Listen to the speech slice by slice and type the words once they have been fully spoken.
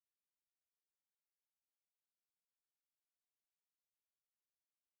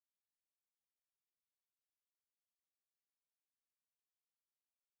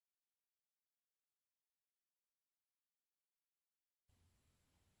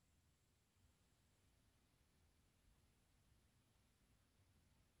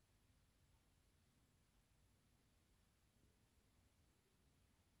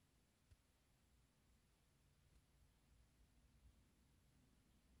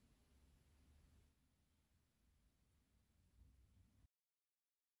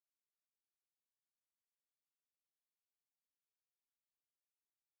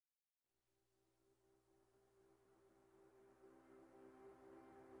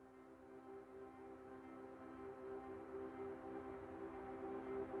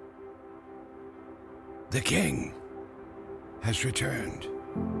The King has returned.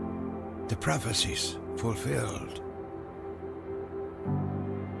 The prophecies fulfilled.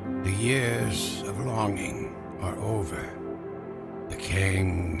 The years of longing are over. The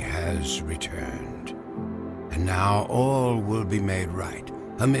King has returned. And now all will be made right,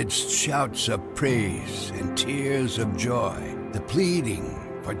 amidst shouts of praise and tears of joy, the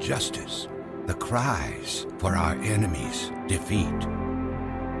pleading for justice, the cries for our enemies' defeat.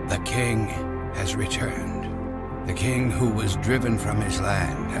 The King has returned. The King who was driven from his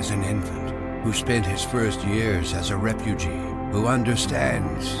land as an infant, who spent his first years as a refugee, who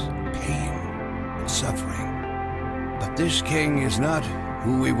understands pain and suffering. But this King is not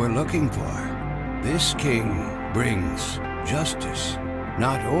who we were looking for. This King brings justice,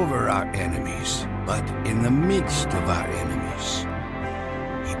 not over our enemies, but in the midst of our enemies.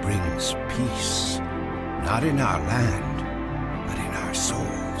 He brings peace, not in our land, but in our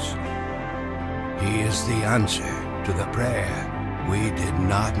souls. He is the answer to the prayer we did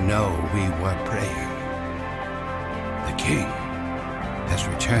not know we were praying. The King has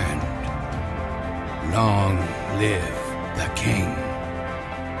returned. Long live the King.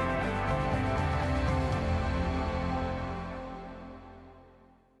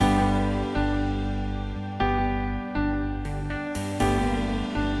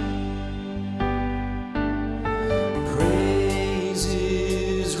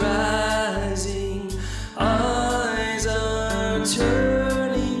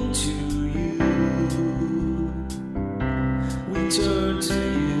 Turning to you, we turn to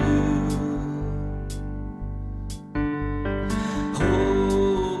you.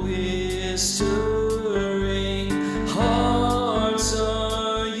 Hope is stirring, hearts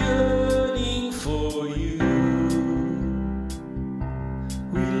are yearning for you.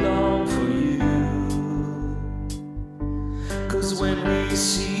 We long for you, 'cause when we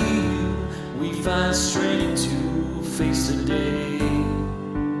see you, we find strength to face the day.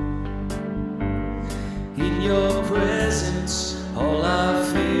 In your presence, all our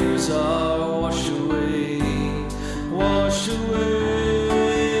fears are washed away, washed away.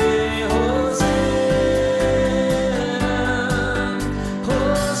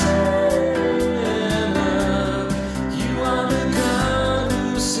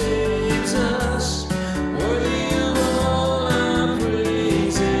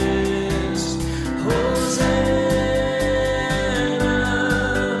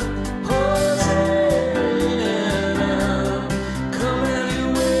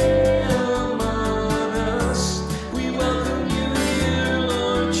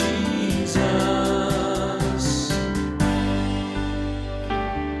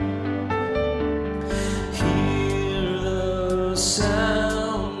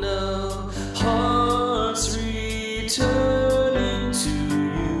 Sound of hearts returning to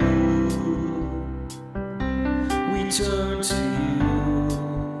you, we turn to you.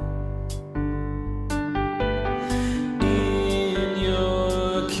 In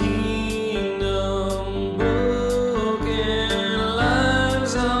your kingdom, broken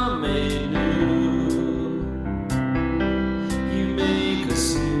lives are made new. You make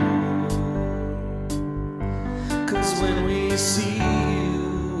us new, 'cause when we see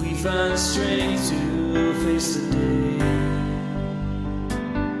you, we find strength to face the day.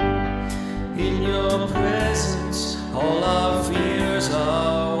 In your presence, all our fears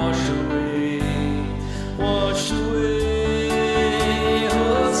are washed away, washed away.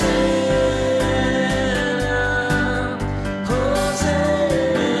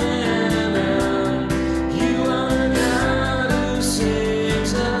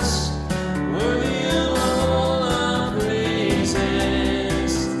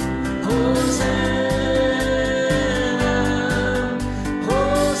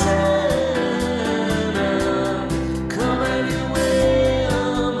 Come and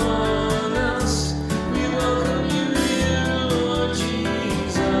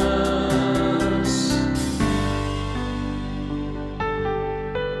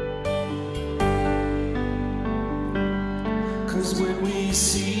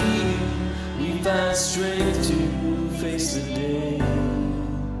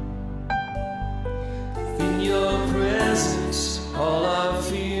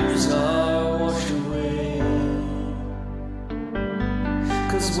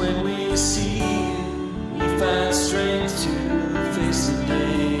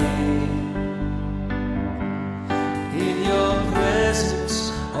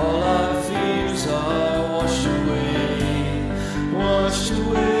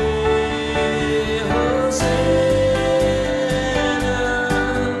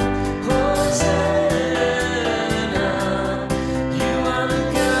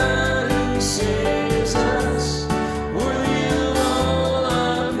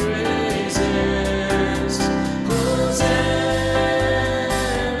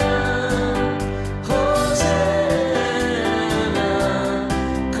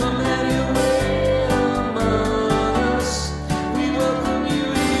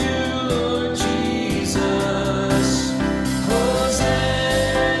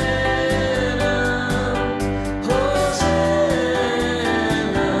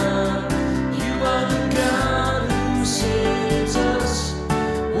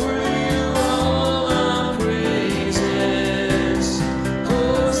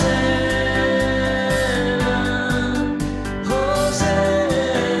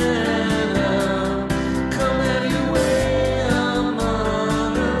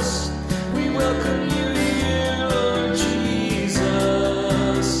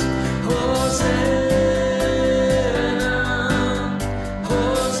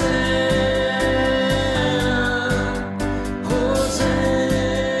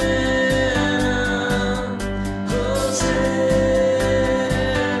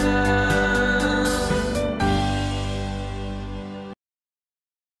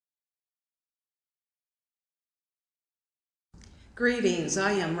Greetings,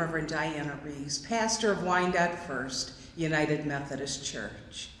 I am Reverend Diana Rees, pastor of Wyandotte First United Methodist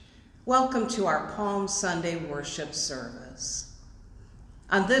Church. Welcome to our Palm Sunday worship service.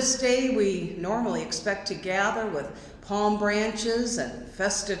 On this day, we normally expect to gather with palm branches and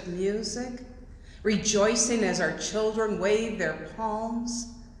festive music, rejoicing as our children wave their palms,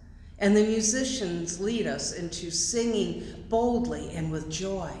 and the musicians lead us into singing boldly and with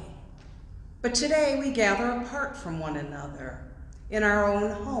joy. But today we gather apart from one another in our own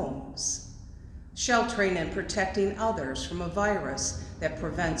homes, sheltering and protecting others from a virus that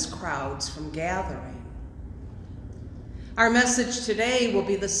prevents crowds from gathering. Our message today will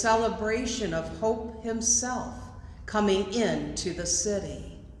be the celebration of Hope himself coming into the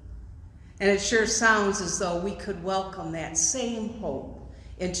city. And it sure sounds as though we could welcome that same hope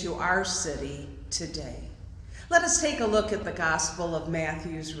into our city today. Let us take a look at the Gospel of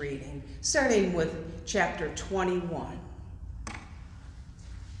Matthew's reading, starting with chapter 21.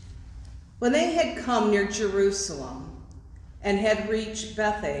 When they had come near Jerusalem and had reached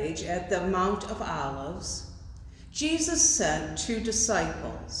Bethphage at the Mount of Olives, Jesus sent 2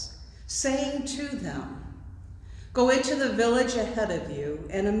 disciples, saying to them, "Go into the village ahead of you,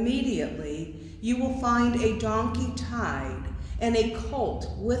 and immediately you will find a donkey tied and a colt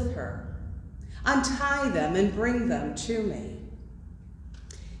with her. Untie them and bring them to me.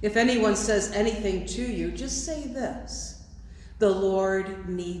 If anyone says anything to you, just say this: 'The Lord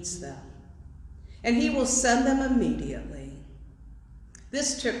needs them,' and he will send them immediately."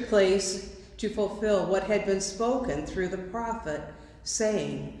 This took place to fulfill what had been spoken through the prophet,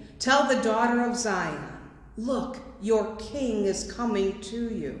 saying, "Tell the daughter of Zion, look, your king is coming to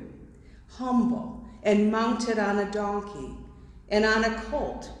you, humble and mounted on a donkey, and on a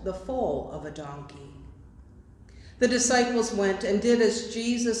colt, the foal of a donkey." The disciples went and did as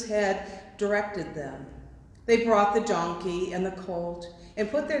Jesus had directed them. They brought the donkey and the colt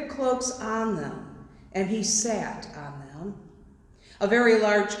and put their cloaks on them, and he sat on them. A very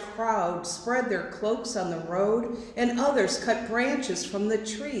large crowd spread their cloaks on the road, and others cut branches from the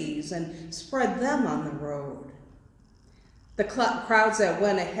trees and spread them on the road. The crowds that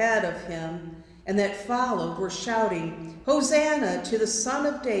went ahead of him and that followed were shouting, "Hosanna to the Son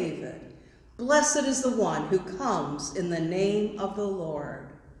of David! Blessed is the one who comes in the name of the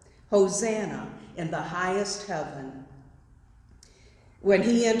Lord! Hosanna in the highest heaven!" When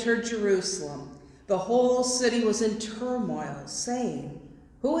he entered Jerusalem, the whole city was in turmoil, saying,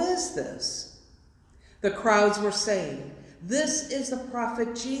 "Who is this?" The crowds were saying, "This is the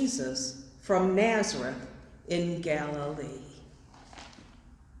prophet Jesus from Nazareth in Galilee."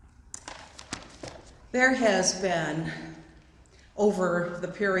 There has been, over the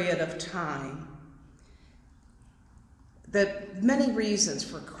period of time, many reasons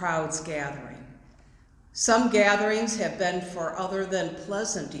for crowds gathering. Some gatherings have been for other than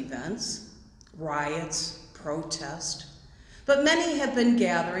pleasant events, riots, protest, but many have been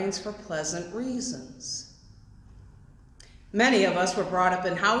gatherings for pleasant reasons. Many of us were brought up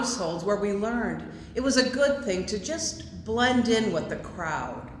in households where we learned it was a good thing to just blend in with the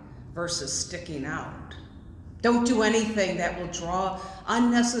crowd versus sticking out. Don't do anything that will draw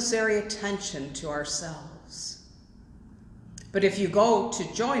unnecessary attention to ourselves. But if you go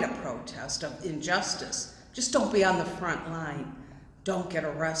to join a protest of injustice, just don't be on the front line. Don't get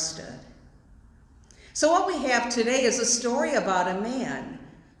arrested. So what we have today is a story about a man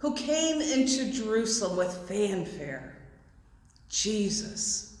who came into Jerusalem with fanfare,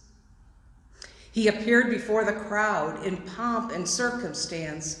 Jesus. He appeared before the crowd in pomp and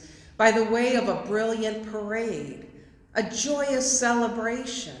circumstance by the way of a brilliant parade, a joyous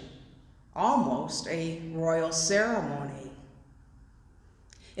celebration, almost a royal ceremony.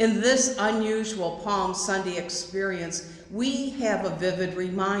 In this unusual Palm Sunday experience, we have a vivid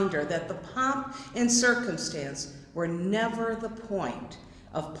reminder that the pomp and circumstance were never the point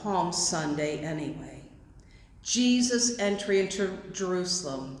of Palm Sunday anyway. Jesus' entry into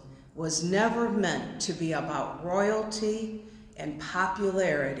Jerusalem was never meant to be about royalty and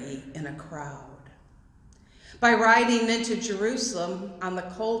popularity in a crowd. By riding into Jerusalem on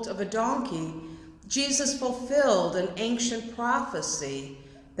the colt of a donkey, Jesus fulfilled an ancient prophecy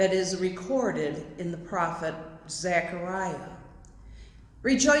that is recorded in the prophet Zechariah.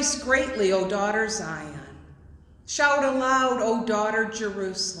 "Rejoice greatly, O daughter Zion. Shout aloud, O daughter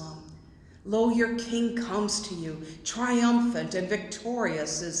Jerusalem. Lo, your king comes to you, triumphant and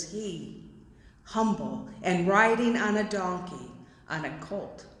victorious is he, humble and riding on a donkey, on a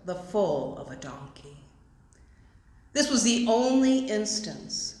colt, the foal of a donkey." This was the only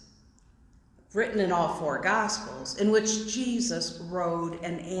instance, written in all 4 Gospels, in which Jesus rode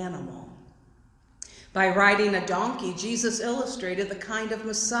an animal. By riding a donkey, Jesus illustrated the kind of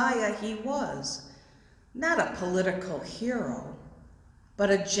Messiah he was. Not a political hero, but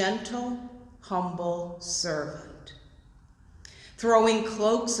a gentle, humble servant. Throwing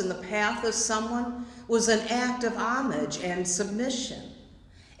cloaks in the path of someone was an act of homage and submission,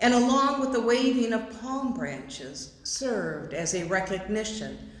 and along with the waving of palm branches, served as a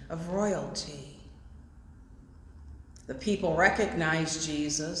recognition of royalty. The people recognized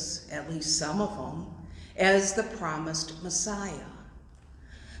Jesus, at least some of them, as the promised Messiah.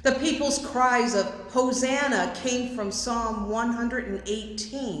 The people's cries of Hosanna came from Psalm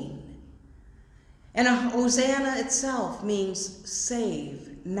 118. And Hosanna itself means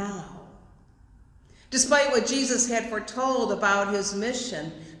save now. Despite what Jesus had foretold about his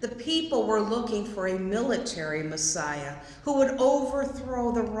mission, the people were looking for a military Messiah who would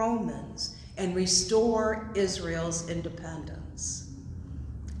overthrow the Romans and restore Israel's independence.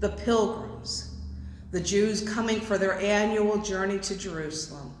 The pilgrims, the Jews coming for their annual journey to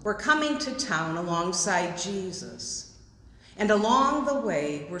Jerusalem, were coming to town alongside Jesus. And along the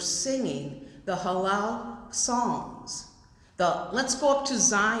way were singing the Hallel songs, the Let's Go Up to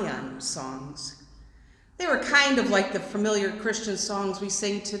Zion songs. They were kind of like the familiar Christian songs we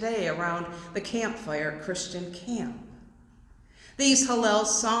sing today around the campfire at Christian camp. These Hallel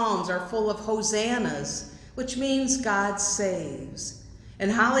psalms are full of hosannas, which means God saves,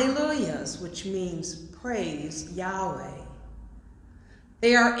 and hallelujahs, which means praise Yahweh.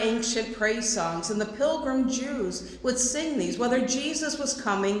 They are ancient praise songs, and the pilgrim Jews would sing these, whether Jesus was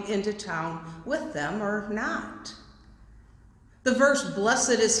coming into town with them or not. The verse, "Blessed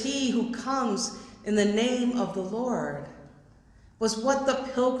is he who comes in the name of the Lord," was what the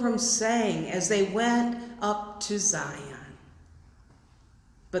pilgrims sang as they went up to Zion.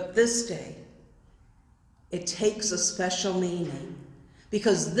 But this day, it takes a special meaning,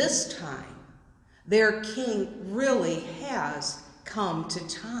 because this time, their king really has come to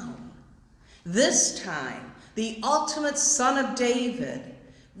town. This time, the ultimate son of David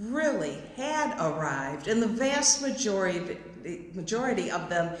really had arrived, and the vast majority of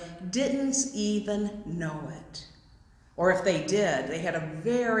them didn't even know it. Or if they did, they had a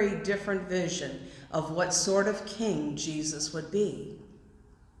very different vision of what sort of king Jesus would be.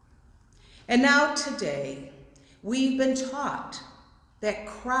 And now today, we've been taught that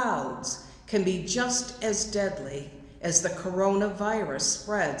crowds can be just as deadly as the coronavirus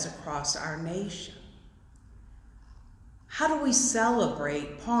spreads across our nation. How do we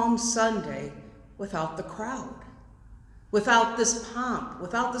celebrate Palm Sunday without the crowd, without this pomp,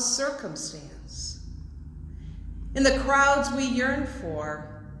 without the circumstance? In the crowds we yearn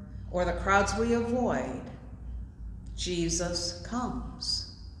for, or the crowds we avoid, Jesus comes.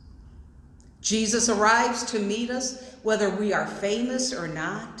 Jesus arrives to meet us whether we are famous or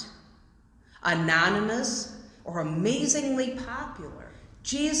not, anonymous or amazingly popular.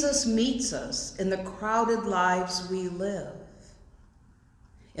 Jesus meets us in the crowded lives we live,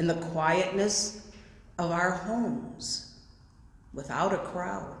 in the quietness of our homes, without a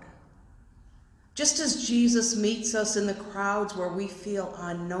crowd. Just as Jesus meets us in the crowds where we feel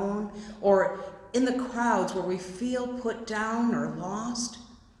unknown, or in the crowds where we feel put down or lost,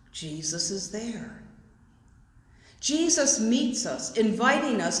 Jesus is there. Jesus meets us,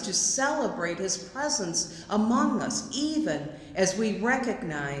 inviting us to celebrate his presence among us, even as we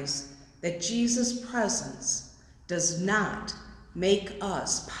recognize that Jesus' presence does not make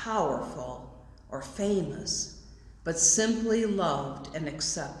us powerful or famous, but simply loved and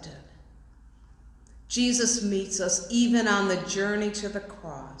accepted. Jesus meets us even on the journey to the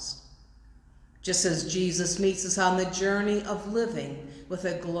cross, just as Jesus meets us on the journey of living with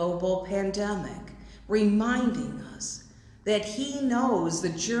a global pandemic, reminding us that he knows the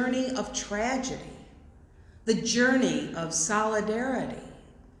journey of tragedy, the journey of solidarity,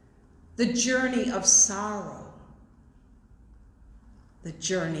 the journey of sorrow, the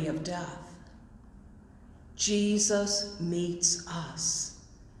journey of death. Jesus meets us.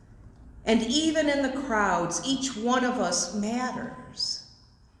 And even in the crowds, each one of us matters.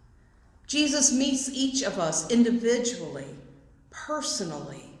 Jesus meets each of us individually,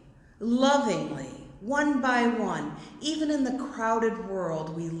 personally, lovingly, one by one, even in the crowded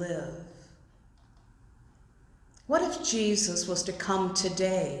world we live. What if Jesus was to come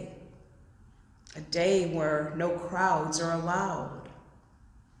today, a day where no crowds are allowed?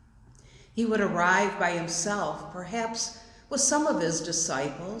 He would arrive by himself, perhaps with some of his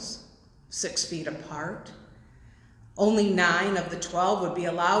disciples, 6 feet apart. Only 9 of the 12 would be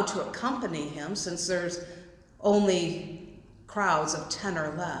allowed to accompany him, since there's only crowds of 10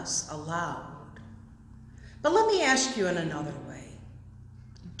 or less allowed. But let me ask you in another way.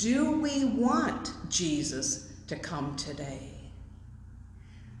 Do we want Jesus to come today?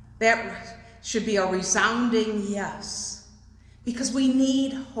 That should be a resounding yes, because we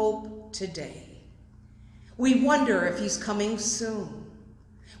need hope today. We wonder if he's coming soon.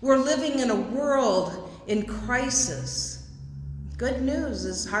 We're living in a world in crisis. Good news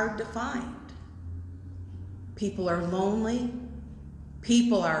is hard to find. People are lonely.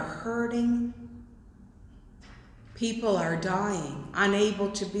 People are hurting. People are dying,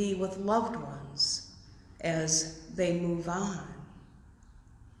 unable to be with loved ones as they move on.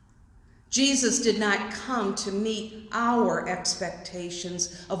 Jesus did not come to meet our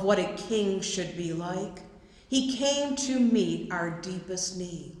expectations of what a king should be like. He came to meet our deepest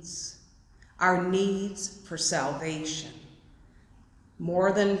needs, our needs for salvation,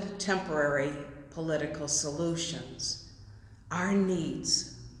 more than temporary political solutions, our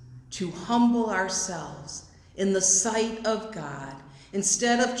needs to humble ourselves in the sight of God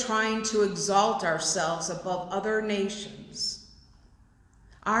instead of trying to exalt ourselves above other nations.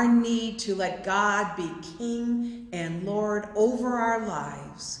 Our need to let God be King and Lord over our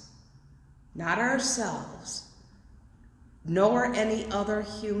lives, not ourselves, nor any other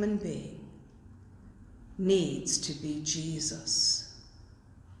human being, needs to be Jesus.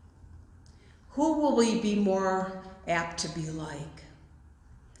 Who will we be more apt to be like?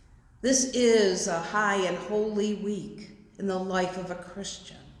 This is a high and holy week in the life of a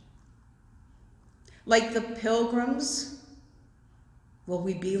Christian. Like the pilgrims, will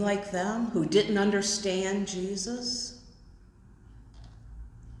we be like them who didn't understand Jesus?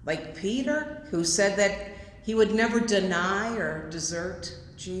 Like Peter, who said that he would never deny or desert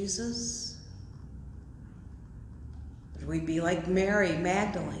Jesus? Would we be like Mary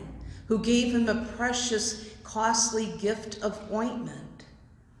Magdalene, who gave him a precious, costly gift of ointment?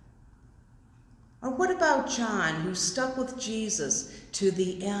 Or what about John, who stuck with Jesus to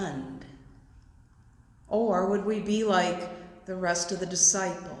the end? Or would we be like the rest of the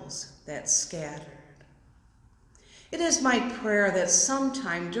disciples that scattered? It is my prayer that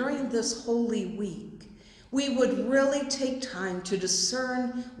sometime during this holy week, we would really take time to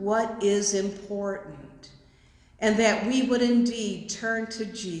discern what is important, and that we would indeed turn to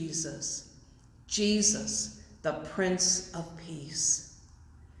Jesus, Jesus, the Prince of Peace.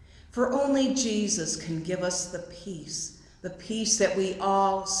 For only Jesus can give us the peace that we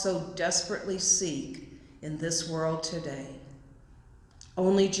all so desperately seek in this world today.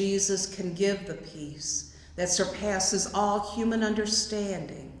 Only Jesus can give the peace that surpasses all human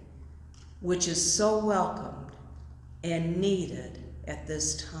understanding, which is so welcomed and needed at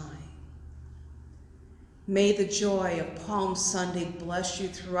this time. May the joy of Palm Sunday bless you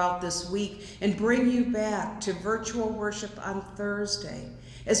throughout this week and bring you back to virtual worship on Thursday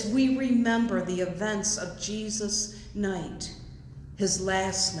as we remember the events of Jesus' night, his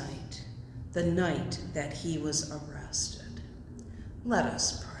last night, the night that he was arrested. Let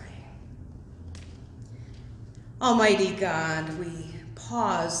us pray. Almighty God, we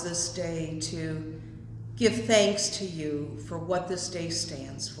pause this day to give thanks to you for what this day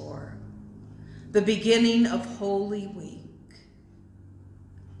stands for. The beginning of Holy Week,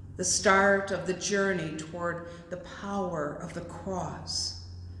 the start of the journey toward the power of the cross,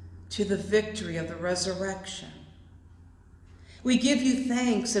 to the victory of the resurrection. We give you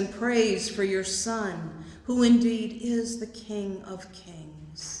thanks and praise for your Son, who indeed is the King of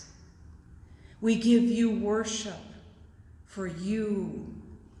Kings. We give you worship, for you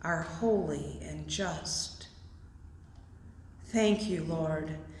are holy and just. Thank you,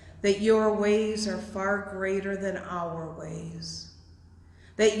 Lord, that your ways are far greater than our ways,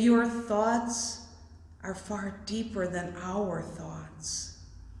 that your thoughts are far deeper than our thoughts.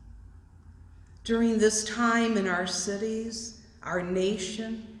 During this time in our cities, our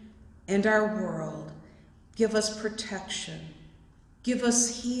nation, and our world, give us protection, give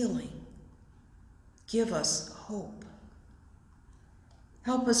us healing, give us hope.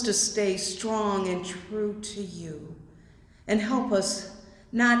 Help us to stay strong and true to you, and help us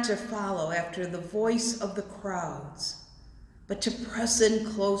not to follow after the voice of the crowds, but to press in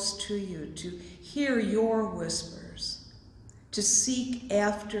close to you, to hear your whispers, to seek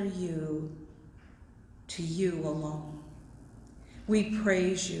after you, to you alone. We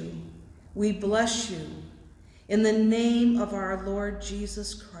praise you, we bless you, in the name of our Lord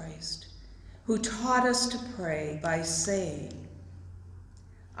Jesus Christ, who taught us to pray by saying,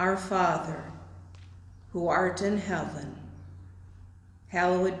 Our Father, who art in heaven,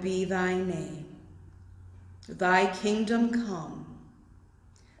 hallowed be thy name. Thy kingdom come,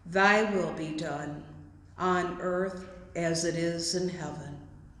 thy will be done on earth as it is in heaven.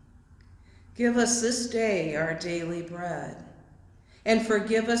 Give us this day our daily bread, And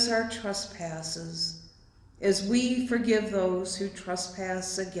forgive us our trespasses, as we forgive those who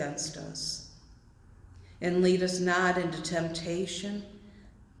trespass against us. And lead us not into temptation,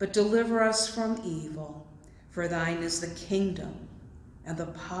 but deliver us from evil. For thine is the kingdom, and the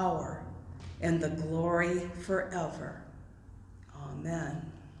power, and the glory forever.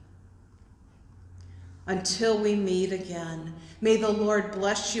 Amen. Until we meet again, may the Lord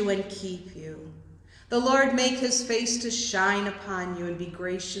bless you and keep you. The Lord make his face to shine upon you and be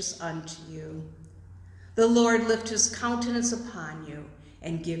gracious unto you. The Lord lift his countenance upon you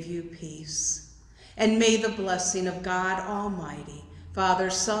and give you peace. And may the blessing of God Almighty, Father,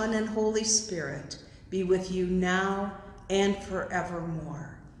 Son, and Holy Spirit be with you now and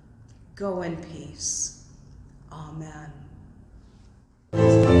forevermore. Go in peace. Amen.